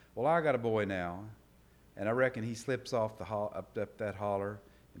 Well, I got a boy now, and I reckon he slips off up that holler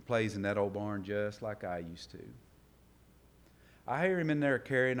and plays in that old barn just like I used to. I hear him in there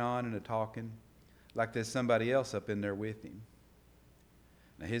carrying on and a-talking like there's somebody else up in there with him.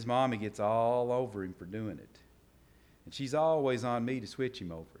 Now, his mommy gets all over him for doing it, and she's always on me to switch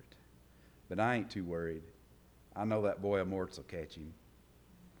him over it. But I ain't too worried. I know that boy of Mort's will catch him.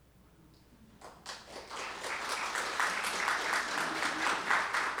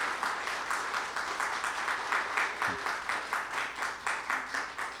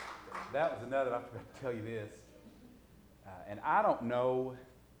 That was another, I forgot to tell you this. And I don't know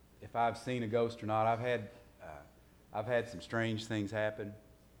if I've seen a ghost or not. I've had some strange things happen.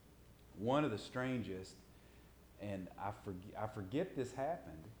 One of the strangest, and I forget this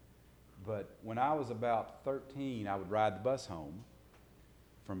happened, but when I was about 13, I would ride the bus home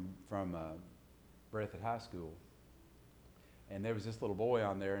from Breathitt High School. And there was this little boy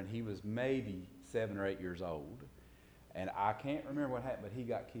on there, and he was maybe 7 or 8 years old. And I can't remember what happened, but he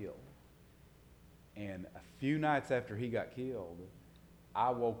got killed. And a few nights after he got killed, I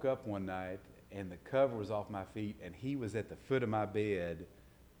woke up one night, and the cover was off my feet, and he was at the foot of my bed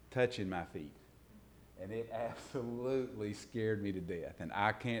touching my feet. And it absolutely scared me to death. And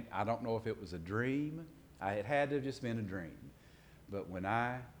I don't know if it was a dream. It had to have just been a dream. But when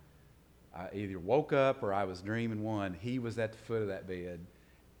I either woke up or I was dreaming one, he was at the foot of that bed.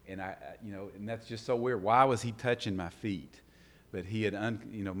 And and that's just so weird. Why was he touching my feet? But he had,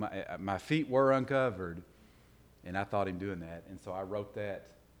 my feet were uncovered, and I thought him doing that. And so I wrote that.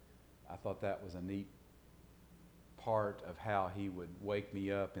 I thought that was a neat part of how he would wake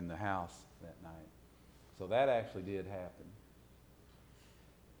me up in the house that night. So that actually did happen.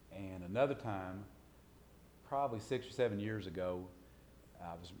 And another time, probably 6 or 7 years ago,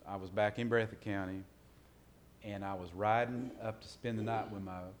 I was back in Breathitt County, and I was riding up to spend the night with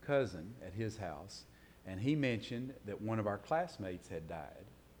my cousin at his house, and he mentioned that one of our classmates had died.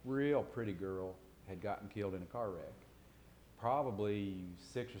 Real pretty girl had gotten killed in a car wreck, probably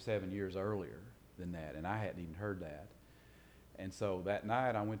 6 or 7 years earlier than that, and I hadn't even heard that. And so that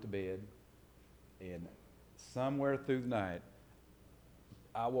night I went to bed, and somewhere through the night,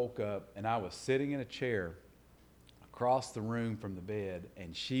 I woke up and I was sitting in a chair across the room from the bed,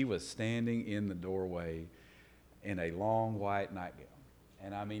 and she was standing in the doorway in a long white nightgown.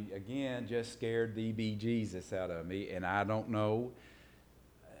 And I mean, again, just scared the bejesus out of me. And I don't know,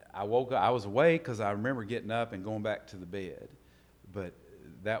 I woke up, I was awake because I remember getting up and going back to the bed. But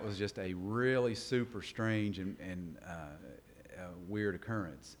that was just a really super strange and weird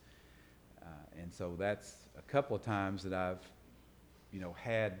occurrence. And so that's a couple of times that I've,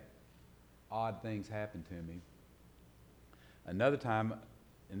 had odd things happen to me. Another time,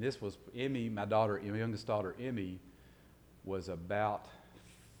 and this was Emmy, my youngest daughter, Emmy, was about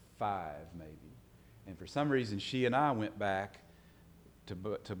 5 maybe. And for some reason, she and I went back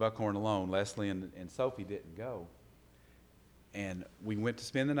to Buckhorn alone. Leslie and Sophie didn't go. And we went to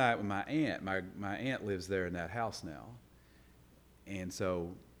spend the night with my aunt. My aunt lives there in that house now. And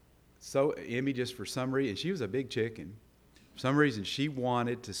so Emmy, just for some reason, she was a big chicken. For some reason, she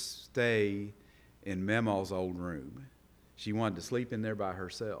wanted to stay in Mema's old room. She wanted to sleep in there by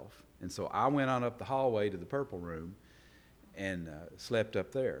herself. And so I went on up the hallway to the purple room and slept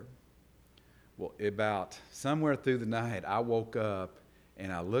up there. Well, about somewhere through the night, I woke up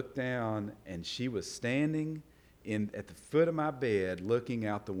and I looked down, and she was standing at the foot of my bed, looking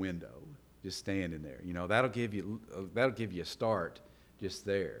out the window, just standing there. You know, that'll give you a start just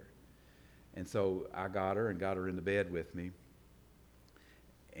there. And so I got her in the bed with me,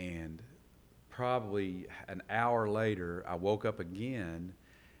 and probably an hour later, I woke up again,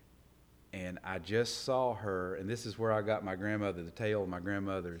 and I just saw her, and this is where I got the tail of my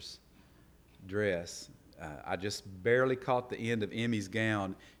grandmother's dress. I just barely caught the end of Emmy's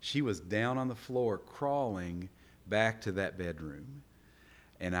gown. She was down on the floor crawling back to that bedroom.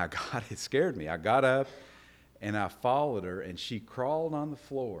 And it scared me. I got up and I followed her, and she crawled on the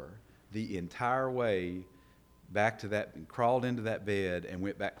floor the entire way back to that, and crawled into that bed and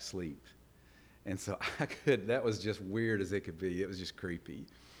went back to sleep. And so that was just weird as it could be. It was just creepy.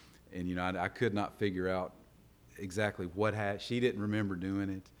 And, you know, I could not figure out exactly what she didn't remember doing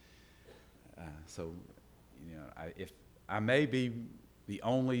it. So, you know, if I may be the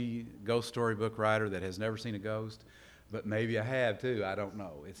only ghost story book writer that has never seen a ghost, but maybe I have too. I don't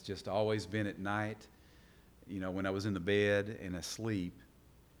know. It's just always been at night, you know, when I was in the bed and asleep.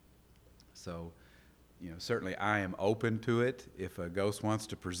 So, you know, certainly I am open to it. If a ghost wants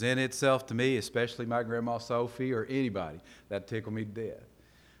to present itself to me, especially my grandma Sophie or anybody, that'd tickle me to death.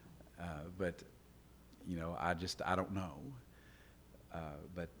 But, you know, I don't know.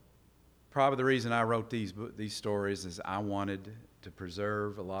 But probably the reason I wrote these stories is I wanted to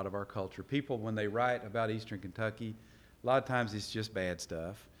preserve a lot of our culture. People, when they write about Eastern Kentucky, a lot of times it's just bad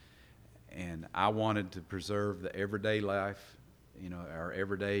stuff. And I wanted to preserve the everyday life, you know,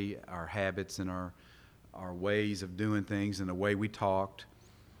 our habits and our ways of doing things and the way we talked.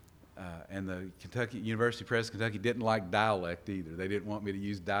 And the University Press of Kentucky didn't like dialect either. They didn't want me to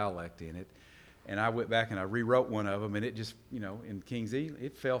use dialect in it. And I went back and I rewrote one of them, and it just, you know, in King's E,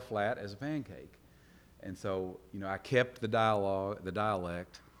 it fell flat as a pancake. And so, you know, I kept the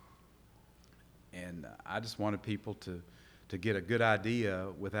dialect, and I just wanted people to get a good idea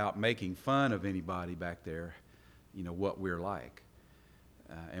without making fun of anybody back there, you know, what we're like.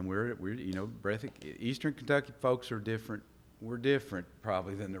 And we're you know, Eastern Kentucky folks are different. We're different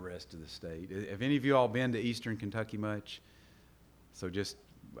probably than the rest of the state. Have any of you all been to Eastern Kentucky much? So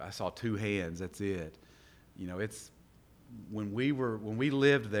I saw two hands, that's it. You know, it's when we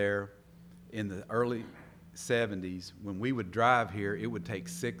lived there in the early 70s, when we would drive here, it would take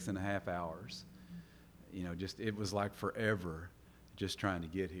 6.5 hours. You know, it was like forever just trying to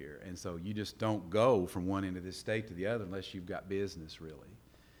get here. And so you just don't go from one end of this state to the other unless you've got business, really.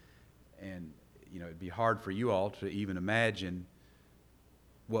 And, you know, it'd be hard for you all to even imagine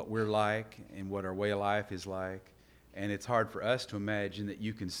what we're like and what our way of life is like. And it's hard for us to imagine that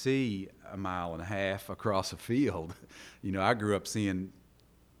you can see 1.5 miles across a field. You know, I grew up seeing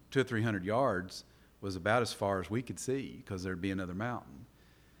 200 or 300 yards was about as far as we could see because there'd be another mountain.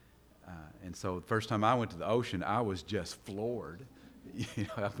 And so the first time I went to the ocean, I was just floored. You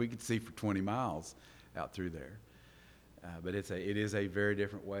know, we could see for 20 miles out through there. But it is a very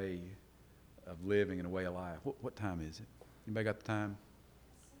different way of living and a way of life. What time is it? Anybody got the time?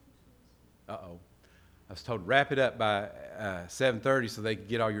 Uh-oh. I was told to wrap it up by 7:30 so they could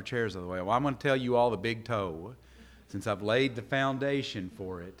get all your chairs out of the way. Well, I'm going to tell you all the big toe. Since I've laid the foundation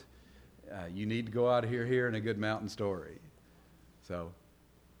for it, you need to go out of here hearing a good mountain story. So,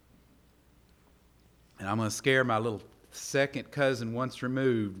 and I'm going to scare my little second cousin once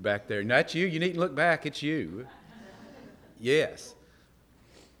removed back there. No, that's you. You needn't look back. It's you. Yes.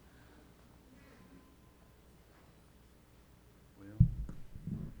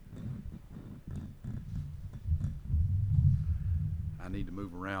 I need to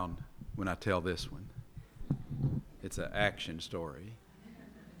move around when I tell this one. It's an action story.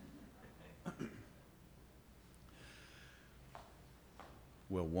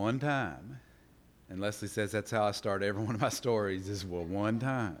 Well, one time, and Leslie says that's how I start every one of my stories is, well, one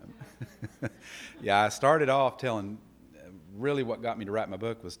time. Yeah, I started off telling, really what got me to write my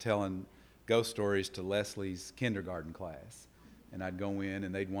book was telling ghost stories to Leslie's kindergarten class. And I'd go in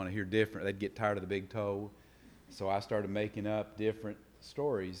and they'd want to hear different, they'd get tired of the big toe. So I started making up different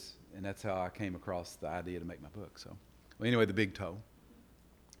stories, and that's how I came across the idea to make my book. So, well, anyway, the big toe.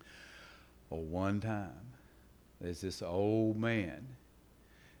 Well, one time, there's this old man,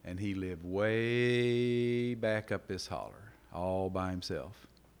 and he lived way back up this holler, all by himself.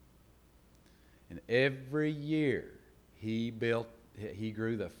 And every year, he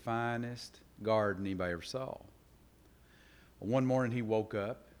grew the finest garden anybody ever saw. Well, one morning, he woke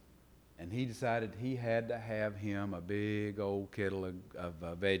up, And he decided he had to have him a big old kettle of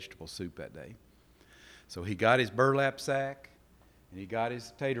vegetable soup that day. So he got his burlap sack, and he got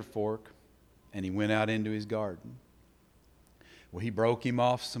his tater fork, and he went out into his garden. Well, he broke him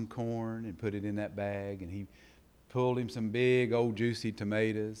off some corn and put it in that bag, and he pulled him some big old juicy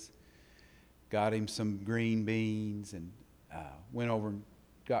tomatoes, got him some green beans, and went over and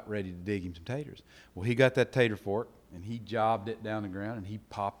got ready to dig him some taters. Well, he got that tater fork, and he jobbed it down the ground, and he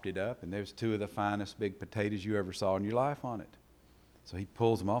popped it up, and there's two of the finest big potatoes you ever saw in your life on it. So he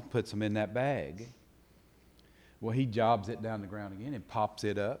pulls them off, puts them in that bag. Well, he jobs it down the ground again and pops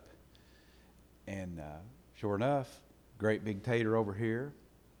it up, and sure enough, great big tater over here,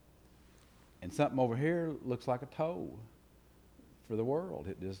 and something over here looks like a toe for the world.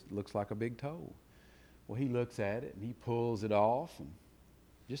 It just looks like a big toe. Well, he looks at it, and he pulls it off and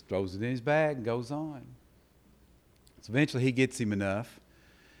just throws it in his bag and goes on. So eventually he gets him enough,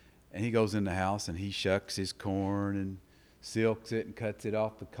 and he goes in the house, and he shucks his corn and silks it and cuts it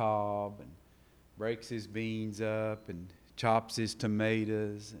off the cob and breaks his beans up and chops his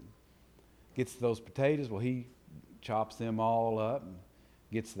tomatoes and gets to those potatoes. Well, he chops them all up and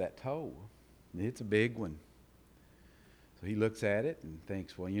gets to that toe. And it's a big one. So he looks at it and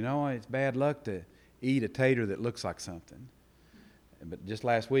thinks, well, you know, it's bad luck to eat a tater that looks like something. But just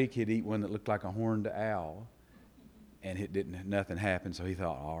last week he'd eat one that looked like a horned owl, and nothing happened. So he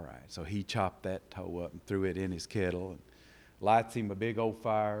thought, all right. So he chopped that toe up and threw it in his kettle and lights him a big old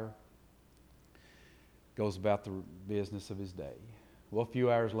fire, goes about the business of his day. Well, a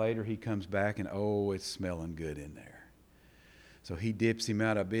few hours later he comes back, and oh, it's smelling good in there. So he dips him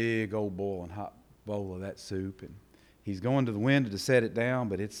out a big old boiling hot bowl of that soup, and he's going to the window to set it down,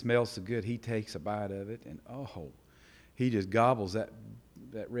 but it smells so good he takes a bite of it, and oh, he just gobbles that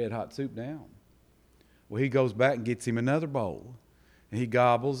red hot soup down. Well, he goes back and gets him another bowl, and he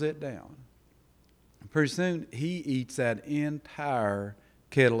gobbles it down. And pretty soon, he eats that entire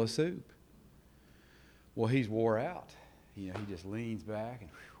kettle of soup. Well, he's wore out. You know, he just leans back, and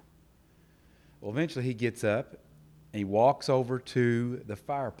whew. Well, eventually he gets up, and he walks over to the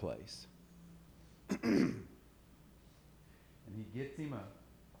fireplace. And he gets him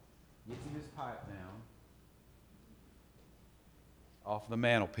his pipe down off the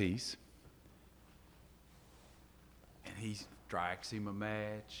mantelpiece, and he strikes him a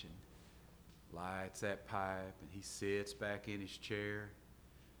match and lights that pipe, and he sits back in his chair,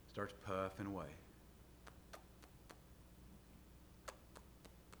 starts puffing away.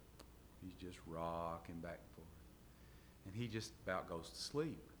 He's just rocking back and forth, and he just about goes to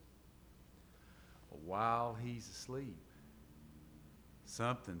sleep. But while he's asleep,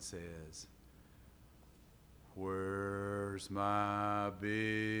 something says, "Where's my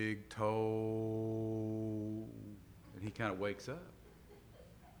big toe?" And he kind of wakes up.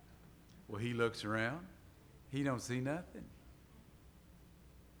 Well, he looks around. He don't see nothing.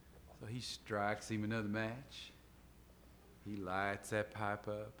 So he strikes him another match. He lights that pipe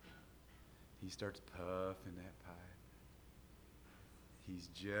up. He starts puffing that pipe. He's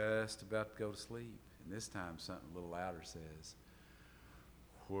just about to go to sleep. And this time something a little louder says,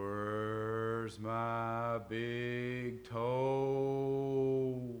 "Where's my big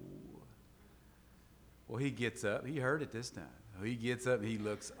toe?" Well, he gets up. He heard it this time. He gets up and he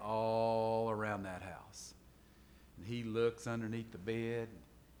looks all around that house. And he looks underneath the bed.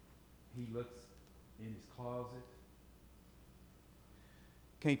 He looks in his closet.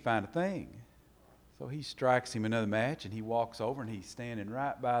 Can't find a thing. So he strikes him another match, and he walks over, and he's standing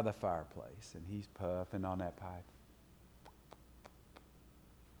right by the fireplace, and he's puffing on that pipe.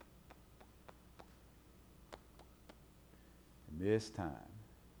 And this time,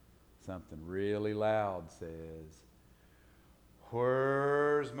 something really loud says,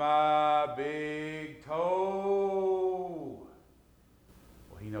 "Where's my big toe?"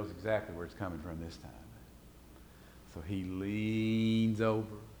 Well, he knows exactly where it's coming from this time. So he leans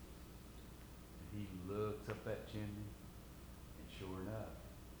over. He looks up that chimney, and sure enough,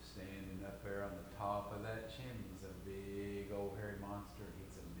 standing up there on the top of that chimney is a big old hairy monster, and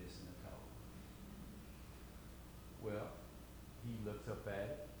he's missing a toe. Well, he looks up at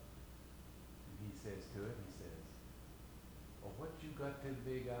it, and he says to it, "Well, what you got them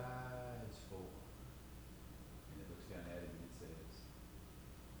big eyes for?" And it looks down at him, and it says,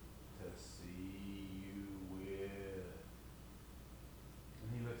 "To see you with."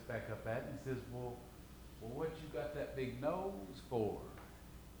 And he looks back up at it and says, well, what you got that big nose for?"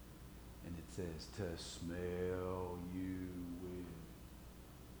 And it says, "To smell you with."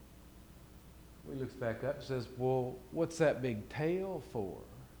 Well, he looks back up and says, "Well, what's that big tail for?"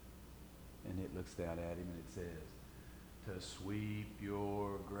 And it looks down at him and it says, to sweep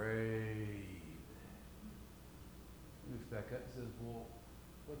your grave. Moves back up and says, well,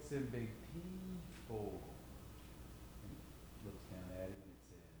 what's them big teeth for? And looks down at him and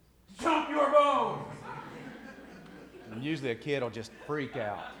it says, chomp your bones! And usually a kid will just freak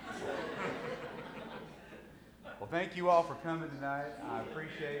out. Well, thank you all for coming tonight. I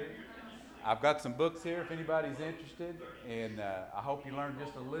appreciate it. I've got some books here if anybody's interested, and I hope you learned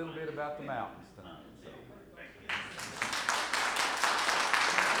just a little bit about the mountains tonight.